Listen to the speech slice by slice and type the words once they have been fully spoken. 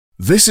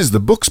This is the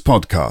Books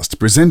Podcast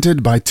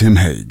presented by Tim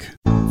Hague.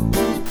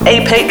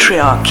 A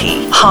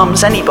patriarchy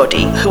harms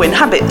anybody who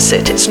inhabits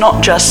it. It's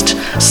not just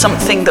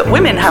something that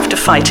women have to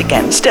fight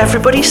against.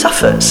 Everybody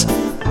suffers.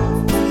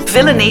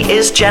 Villainy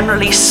is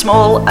generally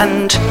small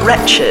and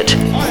wretched.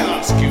 I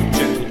ask you,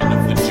 gentlemen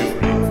of the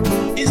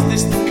jury, is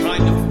this the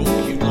kind of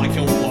book you'd like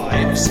your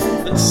wives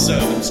and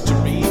servants to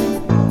read?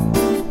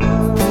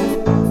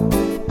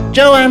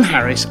 Joanne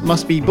Harris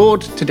must be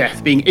bored to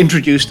death being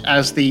introduced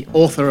as the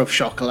author of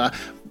Chocolat,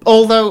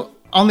 although,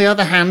 on the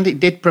other hand, it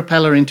did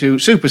propel her into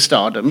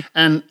superstardom.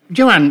 And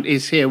Joanne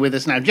is here with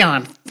us now.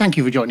 Joanne, thank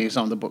you for joining us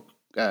on the book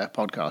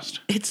podcast.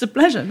 It's a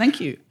pleasure, thank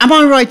you. Am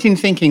I right in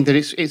thinking that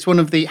it's one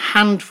of the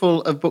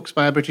handful of books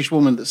by a British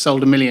woman that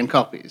sold 1 million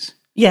copies?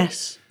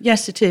 Yes,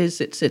 it is.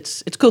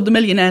 It's called the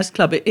Millionaires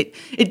Club.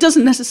 It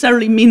doesn't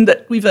necessarily mean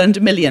that we've earned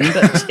 1 million,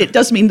 but it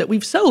does mean that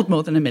we've sold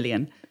more than 1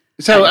 million.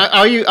 So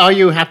are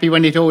you happy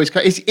when it always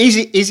comes?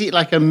 Is it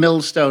like a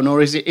millstone,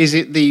 or is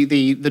it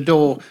the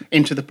door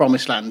into the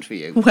promised land for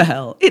you?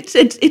 Well,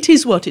 it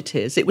is what it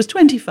is. It was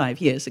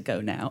 25 years ago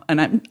now,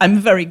 and I'm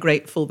very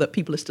grateful that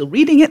people are still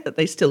reading it, that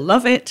they still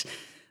love it,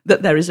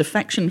 that there is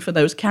affection for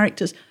those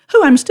characters,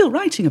 who I'm still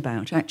writing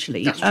about,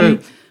 actually. That's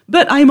true.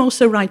 But I'm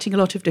also writing a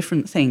lot of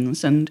different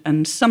things,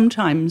 and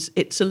sometimes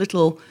it's a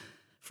little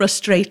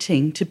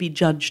frustrating to be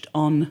judged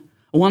on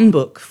one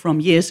book from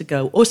years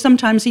ago, or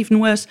sometimes even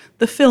worse,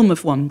 the film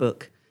of one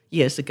book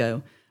years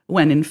ago,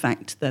 when in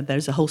fact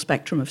there's a whole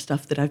spectrum of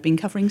stuff that I've been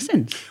covering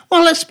since.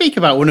 Well, let's speak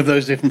about one of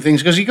those different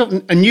things, because you've got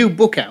a new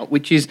book out,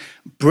 which is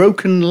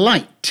Broken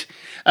Light.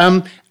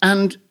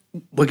 And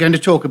we're going to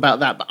talk about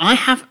that, but I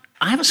have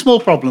a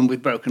small problem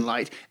with Broken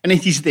Light, and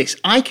it is this.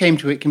 I came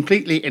to it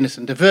completely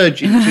innocent, a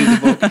virgin to the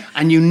book.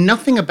 I knew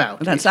nothing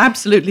about it. That's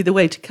absolutely the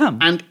way to come.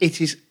 And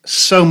it is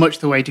so much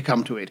the way to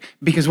come to it,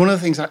 because one of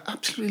the things I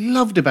absolutely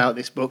loved about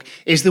this book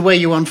is the way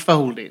you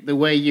unfold it, the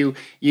way you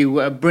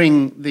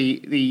bring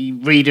the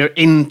reader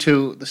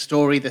into the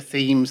story, the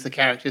themes, the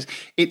characters.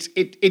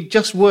 It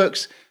just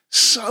works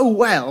so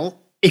well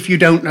if you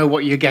don't know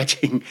what you're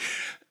getting.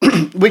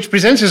 Which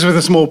presents us with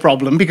a small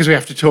problem, because we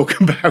have to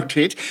talk about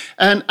it.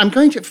 And I'm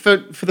going to,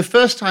 for the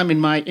first time in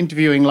my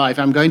interviewing life,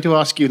 I'm going to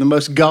ask you the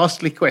most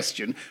ghastly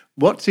question.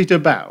 What's it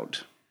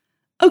about?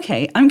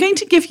 Okay, I'm going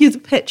to give you the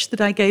pitch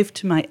that I gave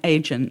to my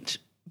agent,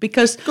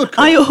 because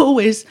I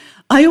always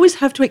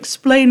have to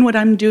explain what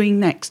I'm doing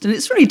next, and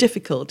it's very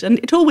difficult. And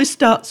it always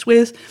starts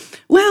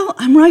with, well,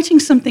 I'm writing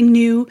something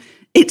new.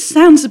 It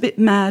sounds a bit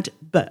mad,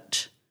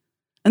 but...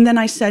 And then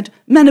I said,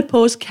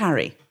 menopause,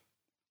 Carrie.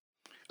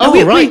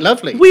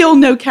 Lovely. We all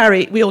know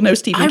Carrie. We all know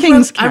Stephen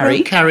King's Carrie. I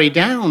wrote Carrie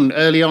down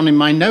early on in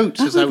my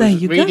notes as I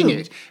was reading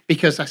it,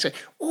 because I said,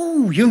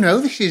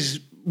 this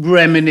is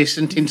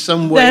reminiscent in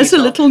some way. There's a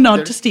little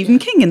nod to Stephen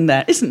King in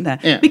there, isn't there?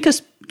 Yeah.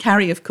 Because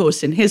Carrie, of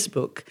course, in his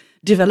book,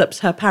 develops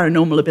her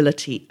paranormal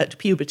ability at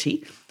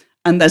puberty,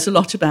 and there's a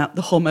lot about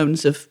the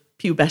hormones of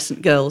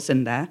pubescent girls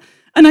in there.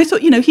 And I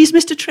thought, he's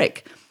Mr.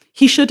 Trick.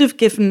 He should have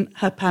given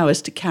her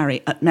powers to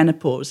Carrie at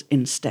menopause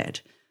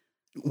instead.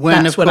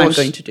 That's what I'm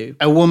going to do.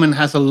 A woman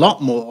has a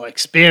lot more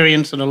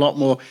experience and a lot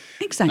more...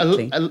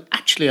 Exactly.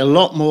 Actually, a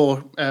lot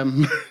more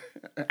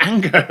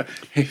anger.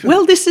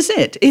 Well, this is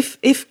it.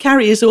 If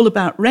Carrie is all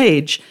about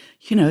rage,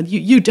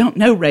 you don't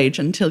know rage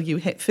until you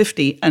hit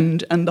 50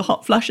 and the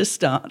hot flushes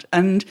start.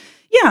 And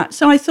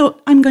so I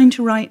thought I'm going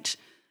to write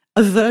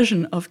a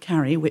version of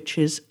Carrie which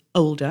is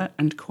older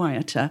and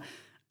quieter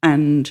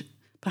and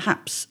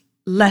perhaps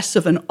less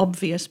of an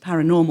obvious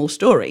paranormal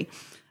story.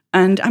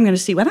 And I'm going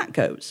to see where that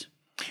goes.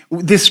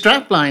 This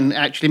strapline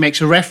actually makes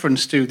a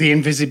reference to the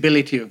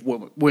invisibility of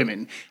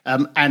women.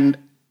 And,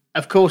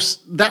 of course,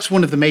 that's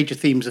one of the major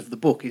themes of the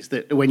book, is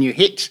that when you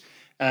hit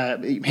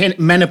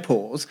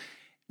menopause,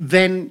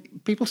 then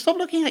people stop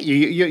looking at you.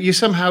 You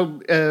somehow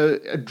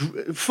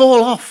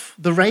fall off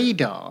the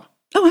radar.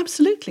 Oh,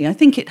 absolutely. I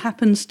think it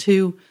happens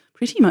to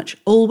pretty much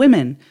all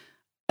women.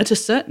 At a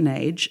certain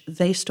age,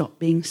 they stop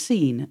being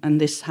seen.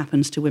 And this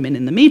happens to women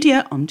in the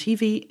media, on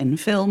TV, in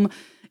film,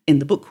 in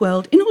the book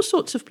world, in all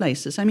sorts of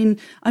places. I mean,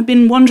 I've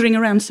been wandering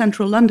around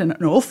central London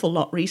an awful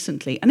lot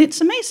recently, and it's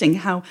amazing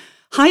how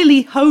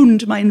highly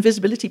honed my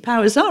invisibility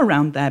powers are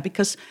around there,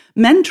 because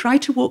men try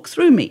to walk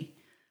through me.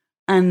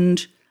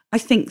 And I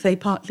think they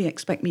partly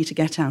expect me to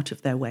get out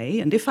of their way,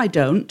 and if I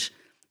don't,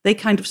 they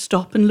kind of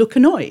stop and look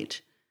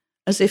annoyed,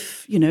 as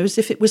if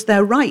it was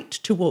their right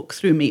to walk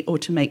through me or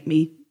to make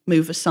me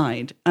move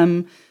aside.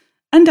 And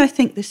I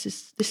think this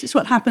is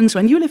what happens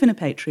when you live in a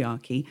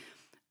patriarchy,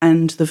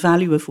 and the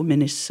value of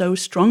women is so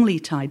strongly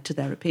tied to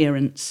their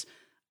appearance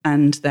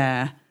and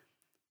their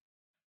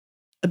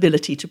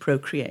ability to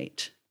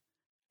procreate.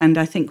 And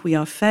I think we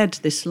are fed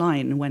this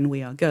line when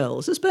we are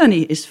girls, as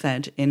Bernie is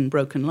fed in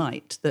Broken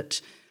Light, that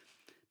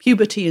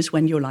puberty is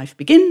when your life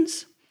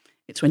begins,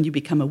 it's when you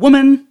become a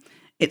woman,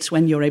 it's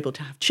when you're able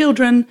to have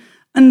children,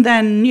 and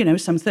then,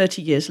 some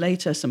 30 years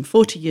later, some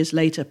 40 years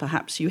later,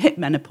 perhaps you hit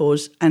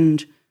menopause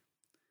and,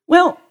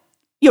 well,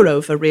 you're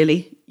over,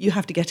 really. You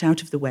have to get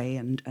out of the way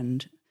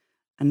and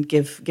and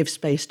give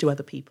space to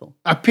other people.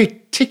 I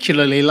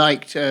particularly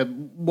liked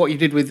what you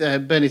did with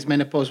Bernie's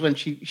menopause when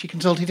she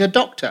consulted her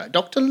doctor,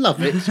 Dr.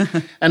 Lovett,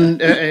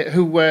 and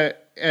who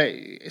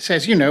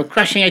says,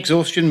 crashing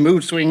exhaustion,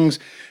 mood swings,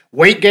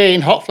 weight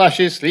gain, hot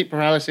flashes, sleep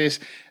paralysis,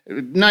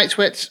 night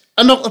sweats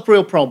are not the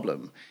real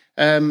problem.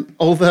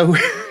 Although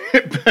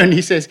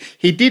Bernie says,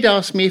 he did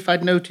ask me if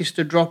I'd noticed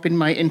a drop in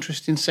my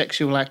interest in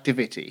sexual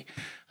activity.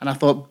 And I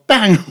thought,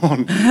 bang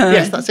on.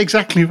 Yes, that's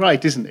exactly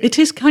right, isn't it? It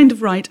is kind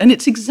of right. And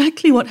it's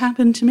exactly what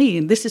happened to me.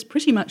 And this is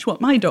pretty much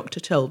what my doctor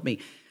told me.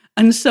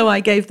 And so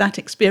I gave that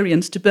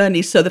experience to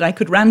Bernie so that I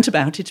could rant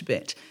about it a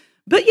bit.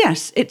 But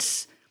yes,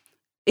 it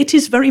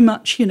is very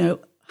much,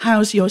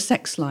 how's your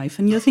sex life?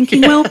 And you're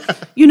thinking, well,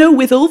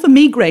 with all the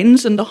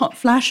migraines and the hot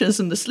flashes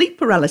and the sleep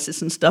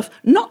paralysis and stuff,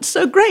 not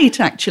so great,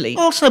 actually.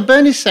 Also,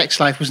 Bernie's sex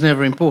life was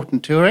never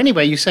important to her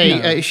anyway. You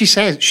say, No. she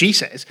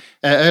says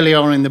early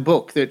on in the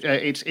book that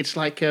it's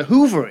like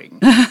hoovering.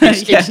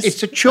 Yes.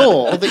 It's a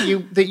chore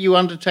that you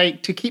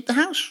undertake to keep the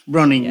house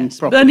running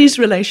properly. Bernie's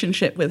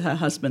relationship with her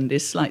husband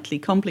is slightly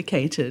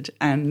complicated.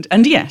 And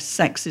yes,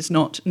 sex is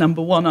not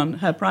number one on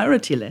her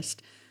priority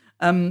list.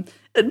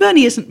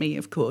 Bernie isn't me,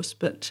 of course,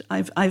 but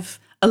I've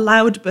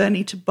allowed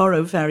Bernie to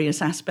borrow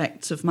various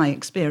aspects of my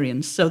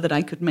experience so that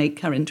I could make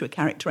her into a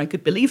character I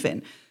could believe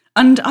in.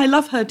 And I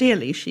love her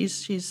dearly.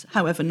 She's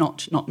however,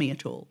 not me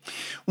at all.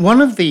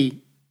 One of the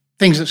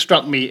things that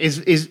struck me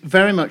is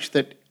very much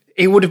that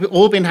it would have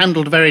all been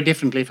handled very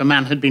differently if a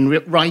man had been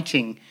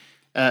writing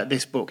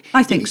this book.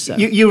 I think so.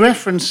 You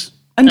reference...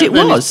 And it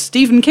Bernie's- was.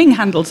 Stephen King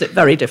handles it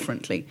very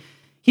differently.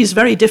 He's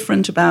very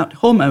different about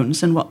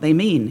hormones and what they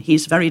mean.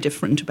 He's very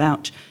different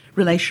about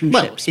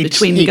relationships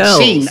between girls.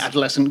 He'd seen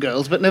adolescent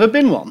girls, but never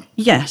been one.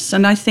 Yes,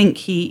 and I think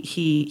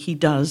he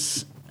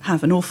does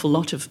have an awful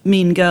lot of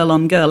mean girl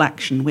on girl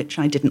action, which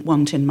I didn't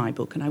want in my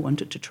book, and I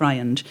wanted to try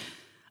and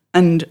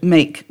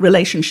make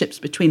relationships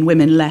between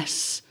women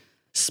less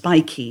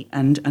spiky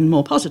and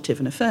more positive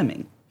and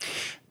affirming.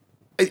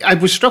 I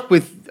was struck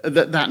with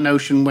that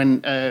notion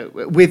when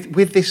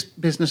with this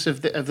business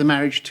of the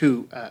marriage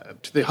to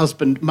the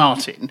husband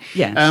Martin.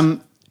 Yes.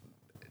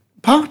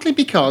 Partly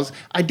because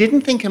I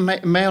didn't think a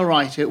male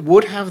writer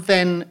would have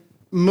then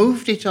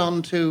moved it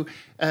on to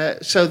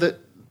so that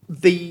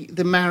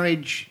the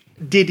marriage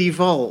did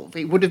evolve.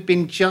 It would have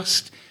been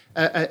just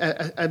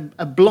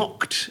a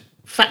blocked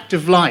fact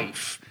of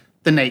life,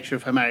 the nature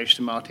of her marriage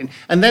to Martin.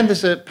 And then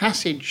there's a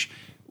passage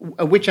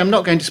which I'm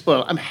not going to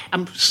spoil.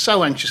 I'm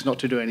so anxious not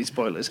to do any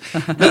spoilers.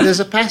 But there's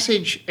a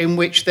passage in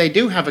which they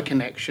do have a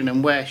connection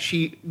and where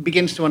she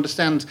begins to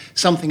understand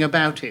something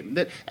about him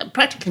that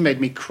practically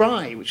made me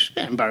cry, which is a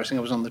bit embarrassing.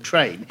 I was on the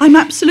train. I'm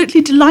absolutely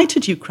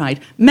delighted you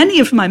cried. Many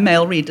of my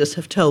male readers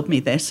have told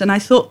me this, and I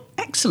thought,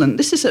 excellent,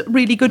 this is a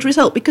really good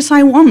result, because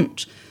I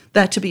want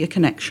there to be a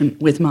connection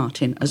with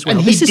Martin as well.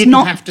 And he this didn't is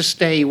not have to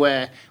stay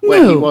where he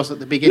was at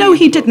the beginning. No,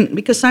 he didn't,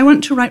 because I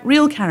want to write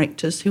real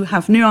characters who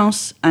have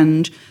nuance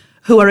and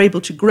who are able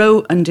to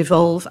grow and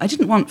evolve. I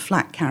didn't want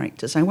flat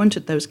characters. I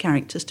wanted those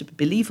characters to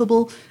be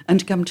believable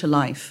and to come to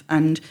life.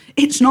 And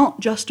it's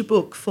not just a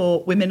book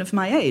for women of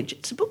my age.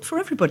 It's a book for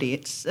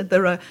everybody.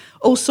 There are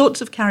all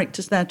sorts of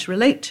characters there to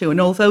relate to.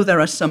 And although there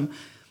are some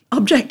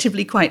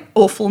objectively quite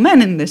awful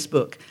men in this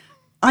book,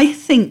 I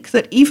think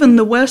that even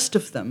the worst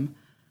of them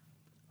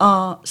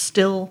are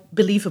still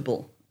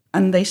believable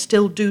and they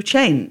still do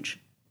change.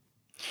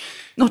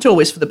 Not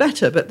always for the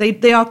better, but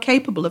they are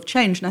capable of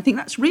change. And I think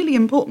that's really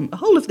important. The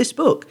whole of this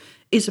book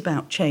is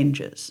about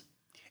changes.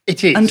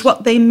 It is. And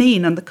what they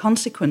mean and the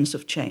consequence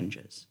of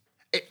changes.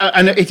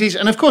 And it is.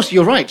 And of course,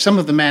 you're right. Some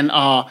of the men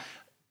are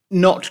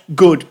not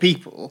good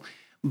people.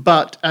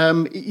 But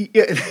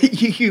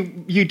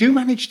you do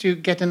manage to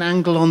get an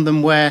angle on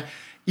them where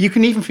you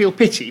can even feel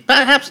pity.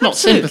 Perhaps not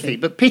Absolutely. sympathy,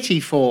 but pity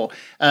for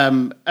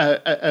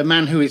a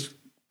man who is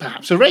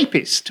perhaps a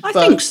rapist. I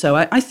think so.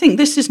 I think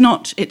it's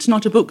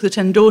not a book that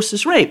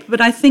endorses rape,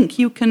 but I think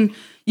you can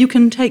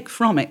take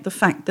from it the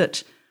fact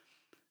that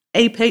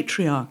a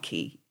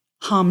patriarchy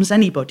harms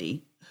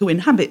anybody who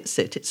inhabits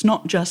it. It's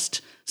not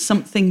just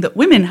something that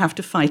women have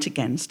to fight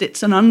against.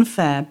 It's an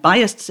unfair,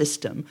 biased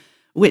system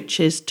which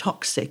is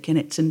toxic in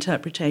its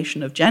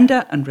interpretation of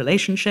gender and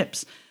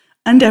relationships,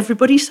 and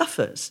everybody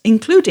suffers,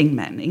 including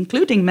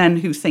men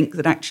who think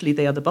that actually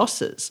they are the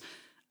bosses.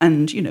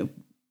 And,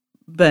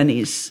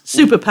 Bernie's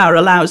superpower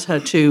allows her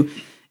to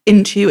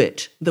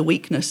intuit the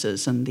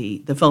weaknesses and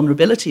the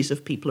vulnerabilities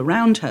of people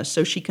around her,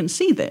 so she can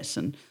see this,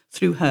 and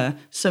through her,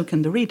 so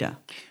can the reader.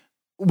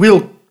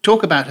 We'll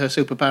talk about her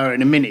superpower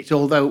in a minute,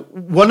 although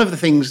one of the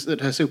things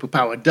that her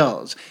superpower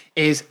does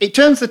is it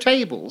turns the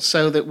tables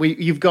so that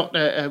you've got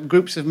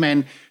groups of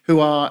men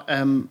who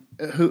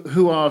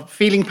are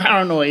feeling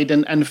paranoid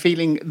and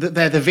feeling that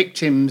they're the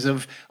victims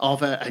of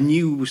a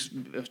new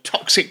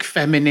toxic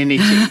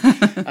femininity,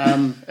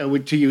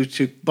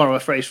 to borrow a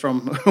phrase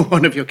from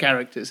one of your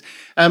characters.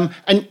 And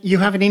you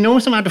have an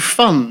enormous amount of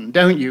fun,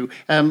 don't you,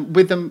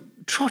 with them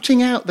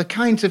trotting out the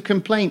kinds of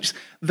complaints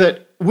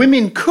that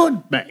women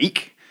could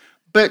make,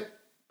 but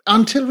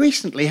until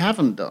recently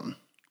haven't done.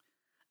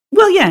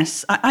 Well,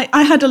 yes,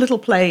 I had a little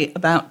play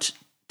about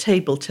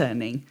table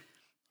turning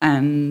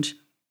and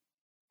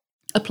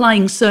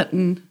applying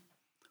certain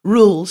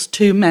rules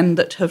to men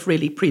that have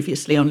really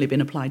previously only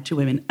been applied to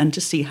women, and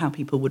to see how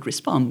people would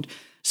respond.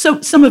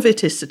 So some of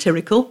it is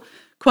satirical.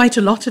 Quite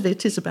a lot of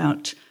it is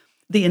about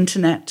the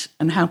internet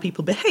and how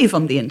people behave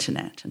on the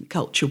internet, and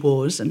culture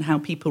wars, and how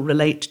people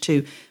relate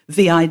to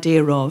the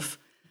idea of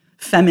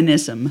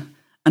feminism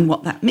and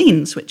what that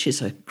means, which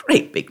is a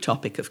great big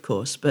topic, of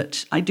course,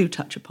 but I do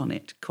touch upon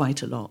it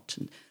quite a lot.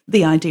 And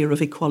the idea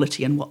of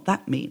equality and what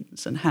that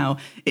means, and how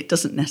it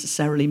doesn't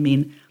necessarily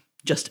mean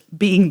just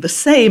being the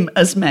same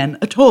as men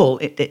at all.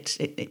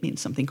 It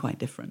means something quite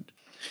different.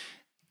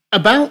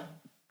 We're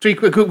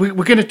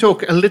going to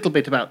talk a little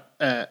bit about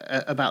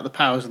the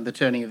powers and the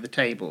turning of the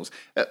tables,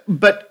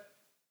 but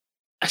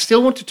I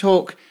still want to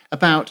talk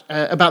about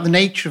the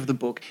nature of the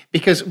book,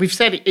 because we've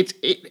said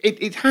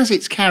it has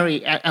its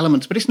Carrie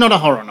elements, but it's not a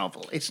horror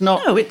novel. It's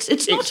not. No,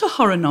 it's not a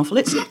horror novel.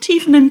 It's not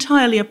even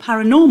entirely a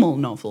paranormal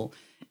novel.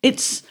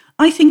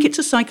 I think it's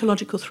a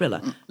psychological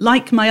thriller,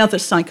 like my other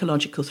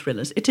psychological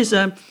thrillers. It's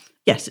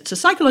a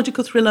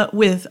psychological thriller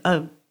with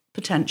a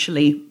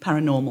potentially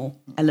paranormal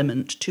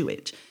element to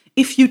it,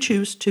 if you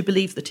choose to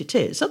believe that it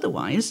is.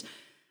 Otherwise,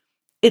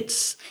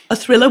 it's a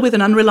thriller with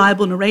an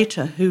unreliable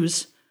narrator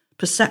whose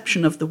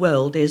perception of the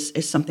world is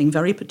something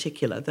very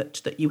particular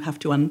that you have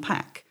to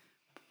unpack.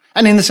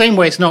 And in the same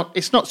way, it's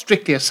not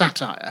strictly a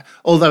satire,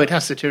 although it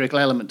has satirical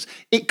elements.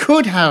 It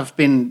could have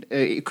been,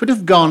 it could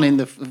have gone in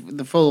the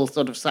full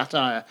sort of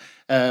satire,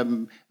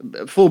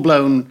 full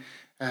blown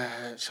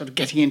sort of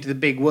getting into the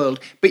big world.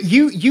 But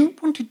you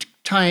wanted to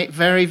tie it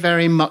very,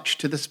 very much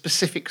to the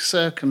specific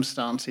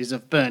circumstances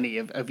of Bernie,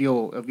 of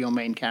your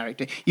main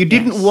character. You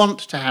didn't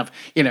want to have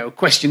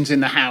questions in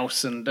the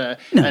house and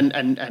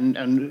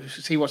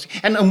see what's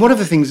and one of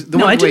the things.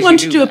 I didn't want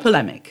to do a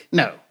polemic.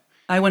 No.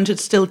 I wanted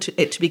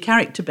it to be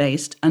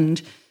character-based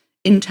and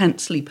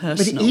intensely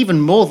personal. But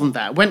even more than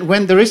that,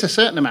 when there is a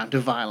certain amount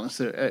of violence,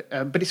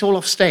 but it's all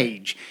off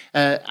stage.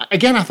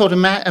 Again, I thought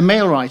a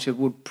male writer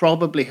would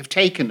probably have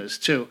taken us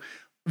to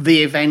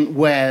the event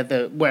where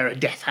a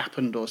death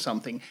happened or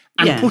something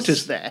and put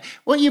us there.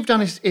 What you've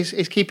done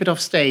is keep it off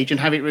stage and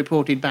have it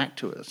reported back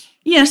to us.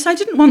 Yes, I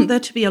didn't want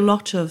there to be a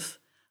lot of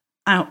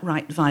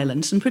outright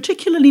violence, and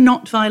particularly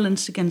not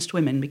violence against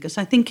women, because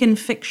I think in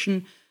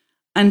fiction,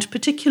 and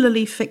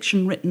particularly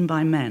fiction written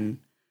by men,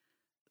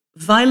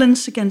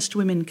 violence against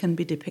women can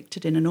be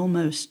depicted in an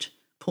almost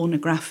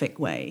pornographic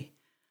way.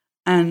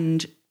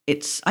 And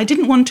I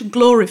didn't want to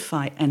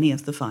glorify any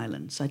of the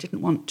violence. I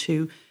didn't want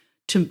to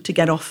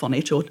get off on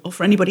it, or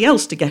for anybody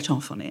else to get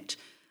off on it.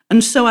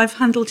 And so I've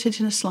handled it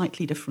in a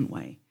slightly different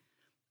way.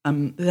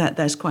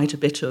 There's quite a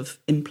bit of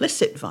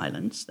implicit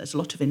violence. There's a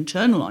lot of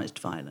internalized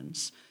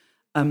violence.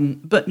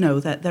 But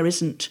no, there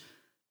isn't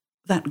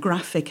that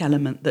graphic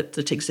element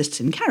that exists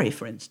in Carrie,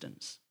 for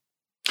instance,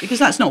 because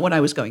that's not what I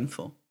was going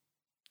for.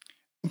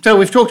 So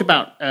we've talked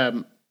about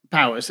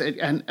powers,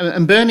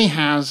 and Bernie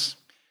has,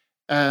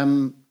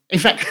 in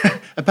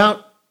fact,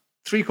 about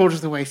 3/4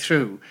 of the way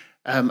through,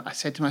 I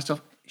said to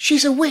myself,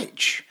 "She's a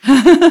witch,"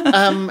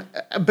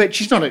 but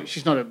she's not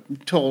a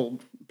tall,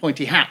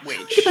 pointy hat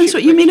witch. Depends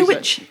what you mean a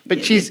witch.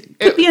 But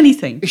could be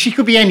anything. She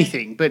could be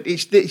anything, but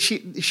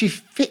she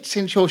fits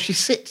in. Sure, she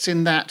sits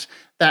in that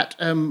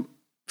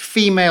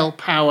female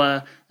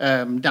power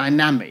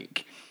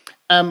dynamic.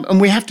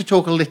 And we have to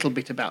talk a little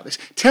bit about this.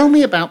 Tell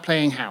me about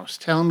playing house.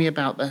 Tell me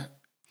about the...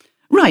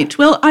 Right.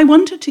 Well, I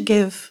wanted to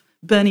give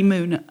Bernie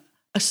Moon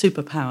a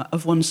superpower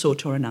of one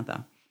sort or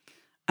another.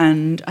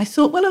 And I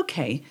thought, well,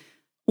 okay,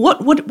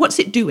 what's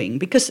it doing?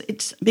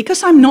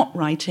 Because I'm not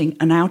writing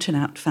an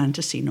out-and-out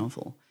fantasy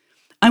novel,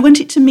 I want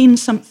it to mean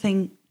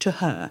something to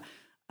her.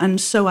 And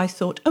so I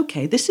thought,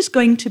 okay, this is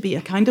going to be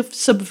a kind of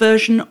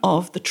subversion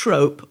of the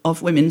trope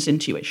of women's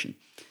intuition.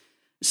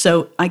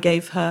 So I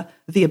gave her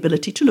the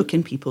ability to look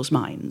in people's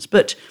minds.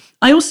 But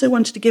I also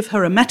wanted to give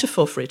her a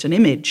metaphor for it, an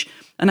image.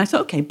 And I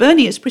thought, okay,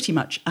 Bernie is pretty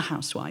much a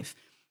housewife.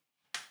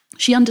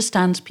 She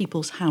understands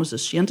people's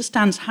houses. She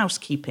understands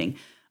housekeeping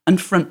and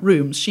front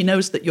rooms. She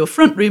knows that your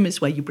front room is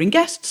where you bring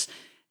guests.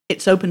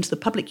 It's open to the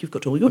public. You've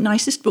got all your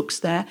nicest books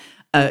there.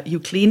 You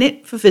clean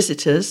it for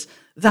visitors.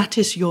 That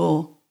is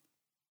your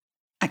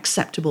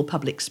acceptable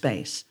public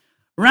space.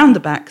 Around the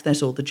back,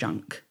 there's all the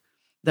junk.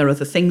 There are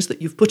the things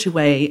that you've put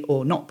away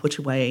or not put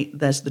away.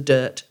 There's the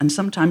dirt. And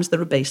sometimes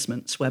there are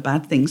basements where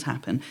bad things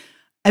happen.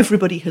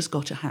 Everybody has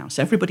got a house.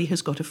 Everybody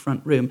has got a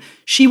front room.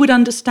 She would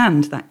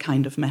understand that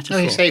kind of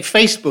metaphor. You say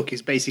Facebook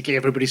is basically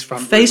everybody's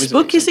front room.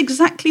 Facebook Facebook is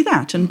exactly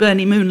that. And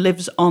Bernie Moon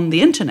lives on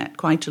the internet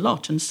quite a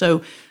lot. And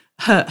so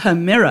her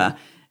mirror,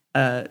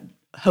 her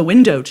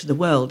window to the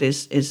world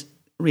is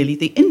really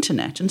the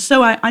internet. And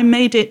so I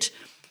made it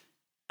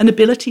an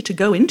ability to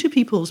go into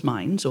people's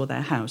minds or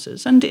their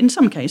houses, and in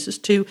some cases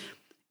to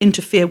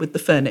interfere with the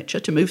furniture,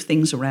 to move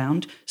things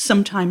around,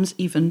 sometimes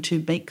even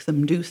to make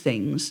them do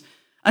things,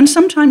 and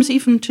sometimes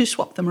even to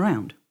swap them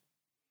around,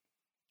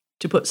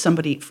 to put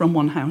somebody from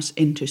one house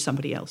into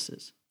somebody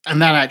else's.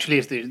 And that actually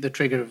is the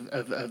trigger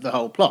of the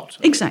whole plot.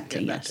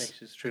 Exactly, That yes.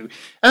 takes us through.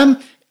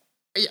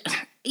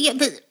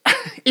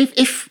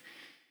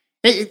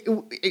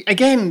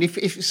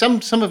 If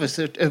some of us,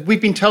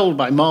 we've been told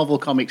by Marvel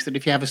Comics that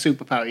if you have a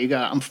superpower, you go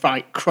out and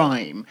fight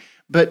crime.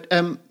 But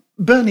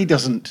Bernie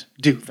doesn't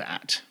do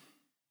that.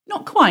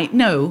 Not quite,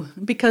 no,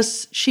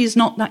 because she's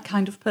not that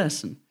kind of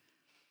person.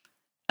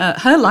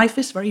 Her life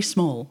is very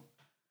small,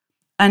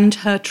 and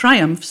her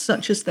triumphs,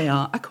 such as they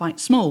are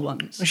quite small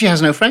ones. She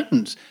has no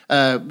friends,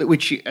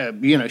 which,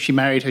 she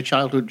married her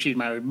childhood, she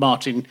married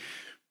Martin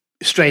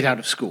straight out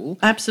of school.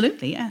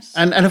 Absolutely, yes.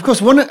 And of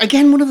course, one of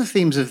the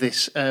themes of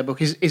this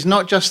book is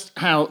not just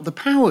how the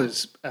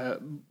powers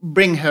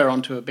bring her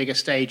onto a bigger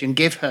stage and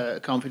give her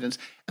confidence.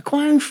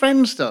 Acquiring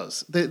friends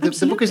does. The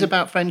book is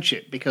about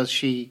friendship because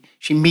she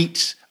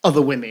meets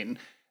other women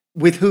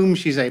with whom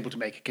she's able to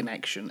make a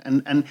connection,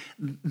 and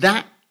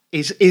that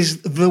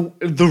is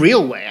the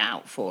real way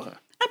out for her.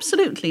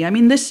 Absolutely. I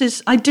mean,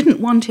 I didn't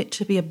want it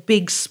to be a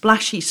big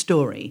splashy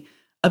story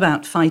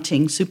about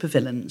fighting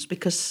supervillains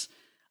because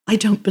I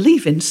don't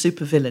believe in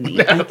supervillainy.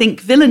 No. I think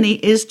villainy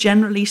is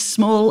generally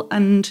small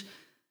and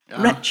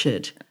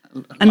wretched.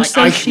 And like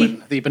so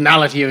Eichmann, the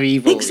banality of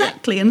evil.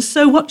 Exactly. Yeah. And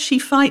so what she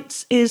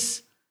fights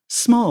is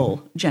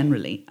small,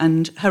 generally,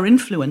 and her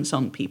influence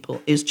on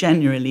people is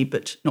generally,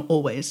 but not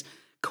always,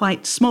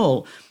 quite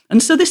small.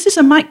 And so this is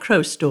a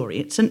micro story.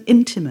 It's an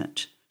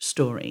intimate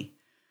story.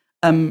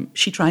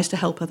 She tries to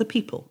help other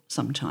people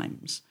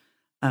sometimes.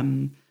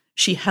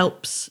 She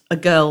helps a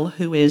girl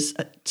who is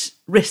at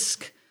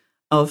risk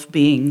of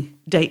being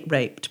date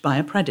raped by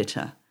a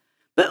predator.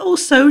 But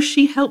also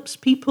she helps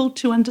people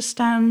to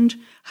understand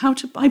how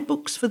to buy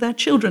books for their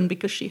children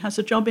because she has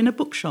a job in a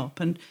bookshop.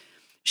 And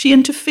she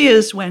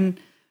interferes when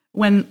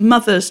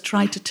mothers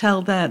try to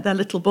tell their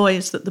little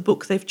boys that the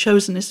book they've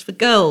chosen is for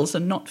girls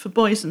and not for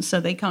boys, and so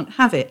they can't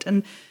have it.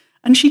 And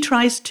she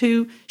tries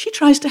to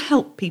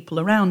help people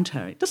around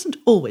her. It doesn't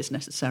always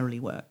necessarily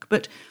work,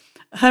 but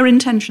her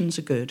intentions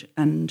are good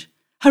and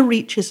her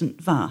reach isn't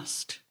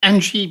vast.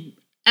 And she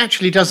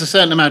actually does a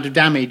certain amount of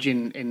damage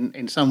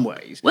in some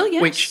ways. Well,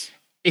 yes. Which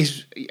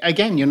is,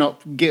 again, you're not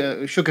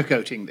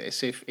sugarcoating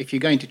this. If you're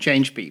going to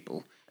change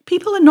people.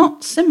 People are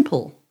not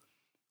simple.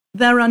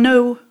 There are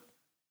no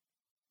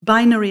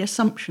binary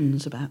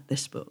assumptions about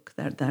this book.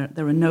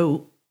 There are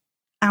no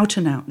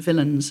out-and-out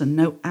villains and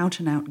no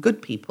out-and-out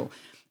good people.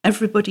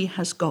 Everybody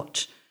has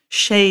got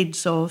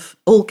shades of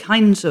all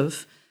kinds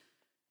of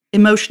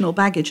emotional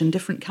baggage and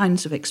different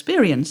kinds of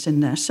experience in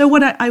there. So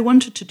what I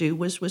wanted to do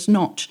was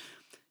not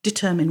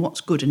determine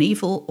what's good and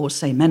evil, or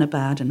say men are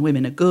bad and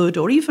women are good,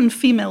 or even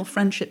female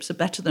friendships are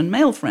better than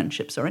male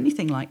friendships, or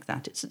anything like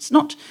that. It's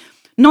not,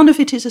 none of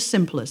it is as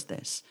simple as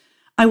this.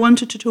 I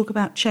wanted to talk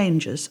about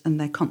changes and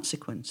their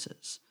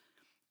consequences,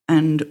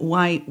 and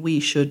why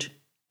we should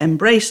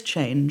embrace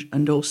change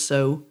and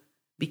also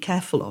be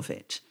careful of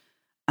it.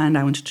 And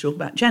I wanted to talk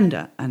about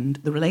gender and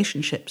the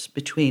relationships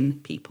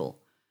between people,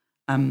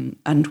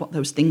 and what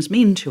those things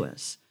mean to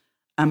us.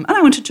 And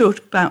I wanted to talk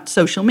about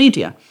social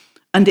media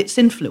and its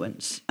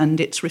influence and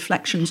its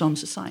reflections on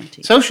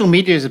society. Social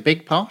media is a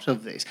big part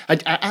of this. I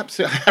have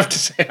to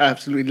say, I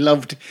absolutely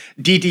loved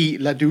Didi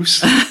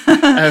Ladouce,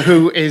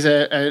 who is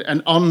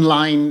an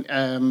online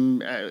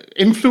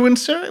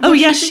influencer. Oh,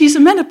 yes, she's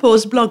a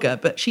menopause blogger,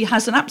 but she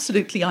has an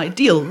absolutely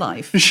ideal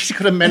life. She's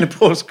got a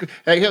menopause,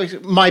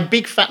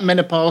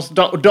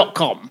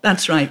 mybigfatmenopause.com.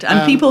 That's right.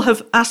 And people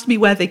have asked me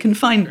where they can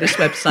find this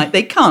website.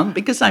 They can't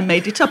because I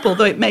made it up,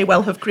 although it may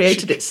well have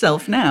created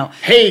itself now.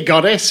 Hey,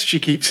 goddess, she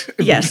keeps...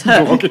 Yes,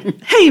 her.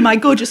 Hey, my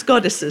gorgeous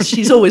goddesses.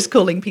 She's always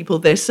calling people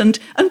this. And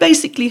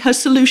basically her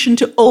solution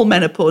to all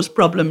menopause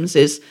problems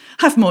is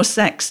have more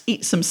sex,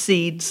 eat some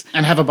seeds.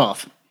 And have a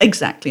bath.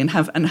 Exactly, and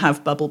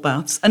have bubble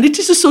baths. And it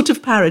is a sort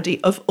of parody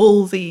of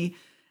all the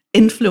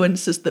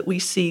influencers that we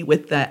see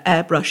with their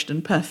airbrushed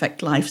and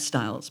perfect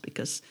lifestyles,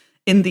 because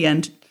in the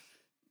end,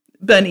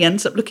 Bernie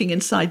ends up looking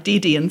inside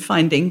Didi and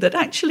finding that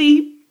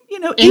actually,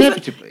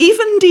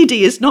 even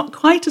Didi is not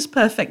quite as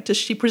perfect as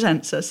she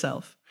presents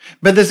herself.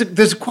 But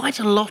there's quite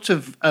a lot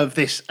of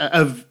this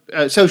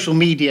social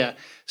media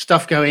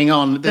stuff going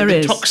on.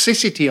 The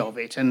toxicity of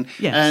it, and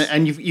yes.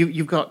 And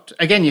you've got,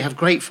 again, you have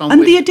great fun and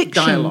with the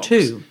addiction dialogues.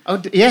 Too.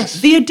 Oh yes,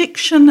 the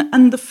addiction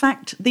and the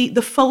fact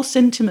the false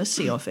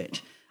intimacy of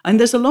it. And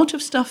there's a lot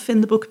of stuff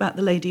in the book about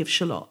the Lady of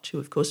Shalott, who,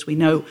 of course, we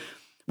know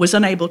was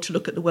unable to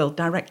look at the world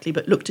directly,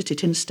 but looked at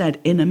it instead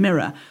in a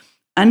mirror.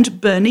 And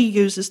Bernie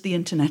uses the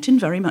internet in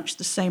very much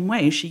the same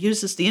way. She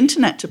uses the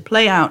internet to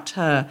play out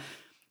her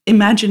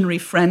imaginary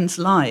friends'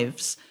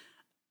 lives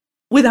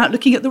without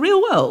looking at the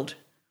real world.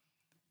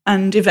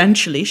 And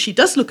eventually she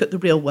does look at the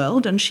real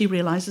world and she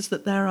realizes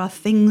that there are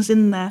things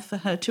in there for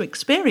her to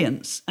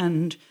experience,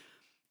 and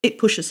it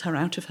pushes her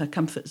out of her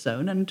comfort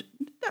zone, and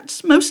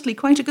that's mostly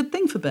quite a good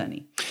thing for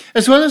Bernie.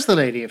 As well as the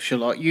Lady of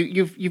Shalott,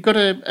 you've got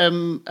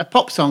a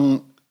pop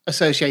song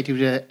associated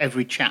with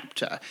every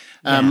chapter,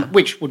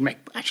 which would make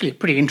actually a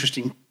pretty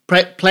interesting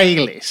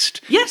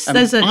playlist. Yes,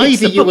 there's a.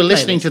 Either you were playlist.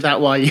 listening to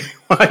that while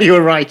you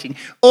were writing,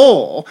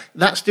 or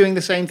that's doing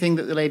the same thing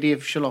that the Lady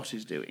of Shalott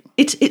is doing.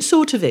 It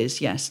sort of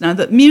is, yes. Now,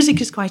 that music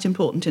is quite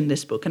important in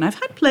this book, and I've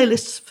had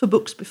playlists for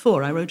books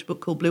before. I wrote a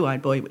book called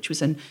Blue-Eyed Boy, which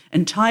was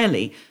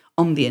entirely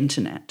on the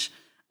internet,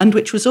 and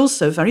which was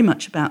also very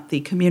much about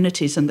the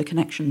communities and the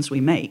connections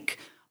we make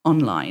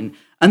online.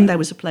 And there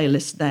was a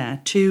playlist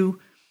there to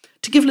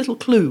give little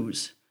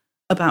clues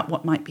about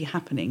what might be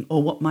happening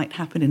or what might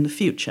happen in the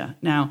future.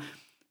 Now,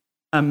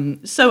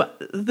 so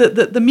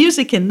the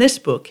music in this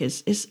book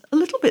is a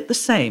little bit the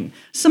same.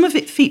 Some of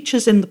it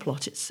features in the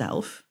plot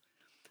itself.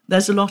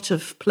 There's a lot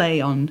of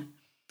play on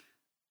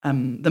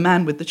The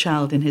Man with the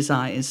Child in His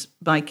Eyes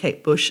by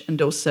Kate Bush,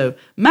 and also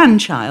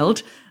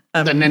Man-Child.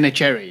 The Nene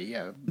Cherry,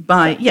 yeah.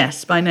 By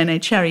Nene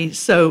Cherry.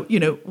 So,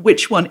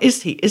 which one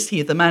is he? Is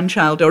he the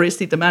man-child, or is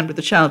he the man with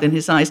the child in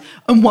his eyes?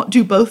 And what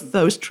do both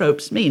those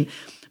tropes mean?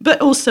 But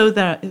also,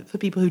 for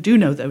people who do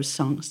know those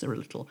songs, there are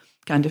little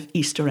kind of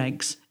Easter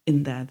eggs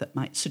in there that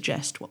might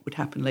suggest what would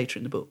happen later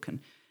in the book.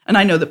 And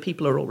I know that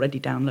people are already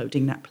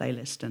downloading that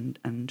playlist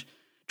and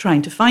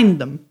trying to find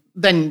them.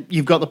 Then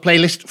you've got the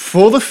playlist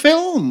for the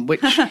film,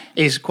 which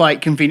is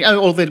quite convenient.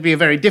 Although it'd be a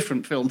very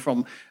different film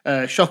from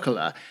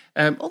Chocolat,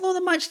 although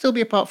there might still be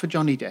a part for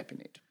Johnny Depp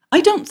in it. I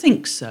don't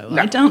think so. No.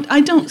 I don't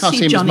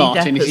see Johnny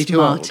Martin. Depp Is he as too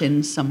Martin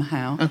old?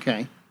 somehow.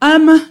 Okay.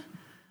 I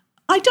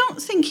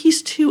don't think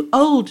he's too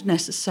old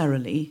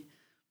necessarily,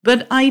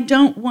 but I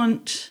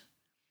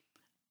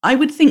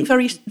would think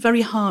very,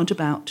 very hard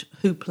about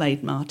who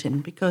played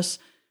Martin, because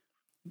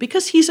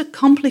he's a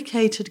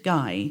complicated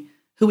guy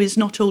who is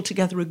not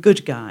altogether a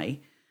good guy.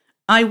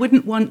 I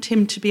wouldn't want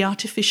him to be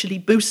artificially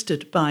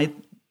boosted by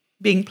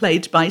being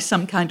played by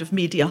some kind of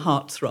media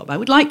heartthrob. I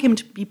would like him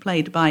to be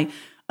played by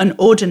an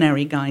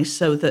ordinary guy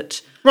so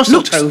that Russell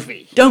looks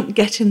Tovey don't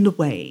get in the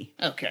way.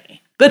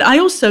 Okay. But I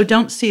also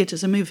don't see it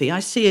as a movie. I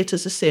see it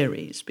as a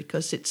series,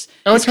 because it's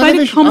quite a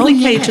television.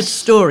 complicated Yes.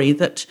 story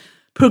that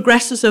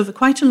progresses over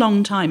quite a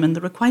long time, and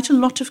there are quite a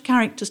lot of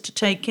characters to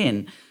take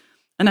in.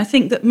 And I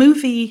think that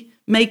movie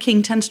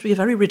making tends to be a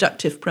very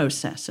reductive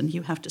process, and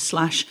you have to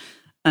slash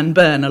and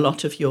burn a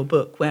lot of your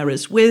book,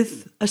 whereas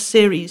with a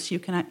series you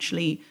can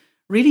actually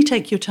really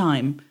take your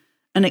time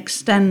and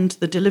extend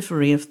the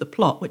delivery of the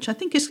plot, which I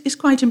think is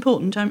quite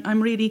important.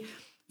 I'm really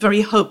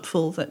very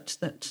hopeful that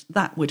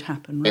would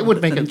happen. It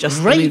would make than a just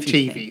the great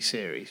movie TV thing.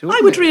 series. I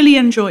would really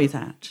enjoy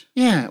that.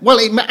 Yeah. Well,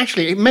 it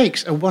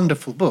makes a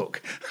wonderful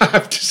book, I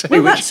have to say.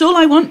 Well, that's all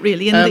I want,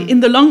 really. In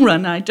the long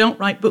run, I don't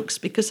write books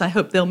because I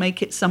hope they'll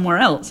make it somewhere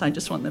else. I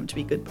just want them to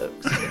be good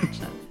books.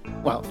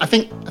 Well, I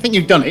think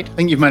you've done it. I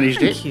think you've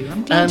managed it. Thank you.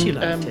 I'm glad you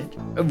liked it.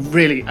 I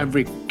really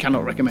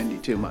cannot recommend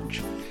it too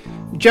much.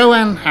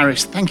 Joanne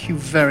Harris, thank you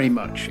very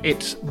much.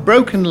 It's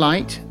Broken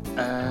Light,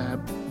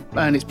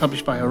 and it's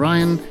published by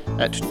Orion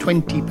at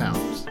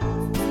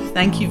 £20.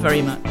 Thank you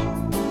very much.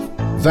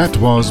 That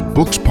was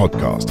Books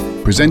Podcast,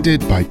 presented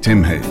by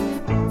Tim Haig.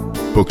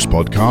 Books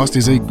Podcast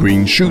is a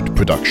Green Shoot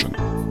production.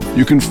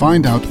 You can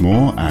find out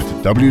more at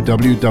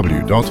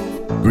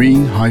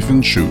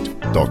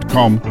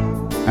www.green-shoot.com,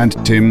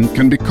 and Tim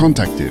can be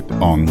contacted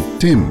on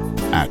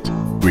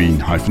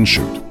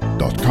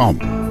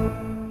tim@green-shoot.com.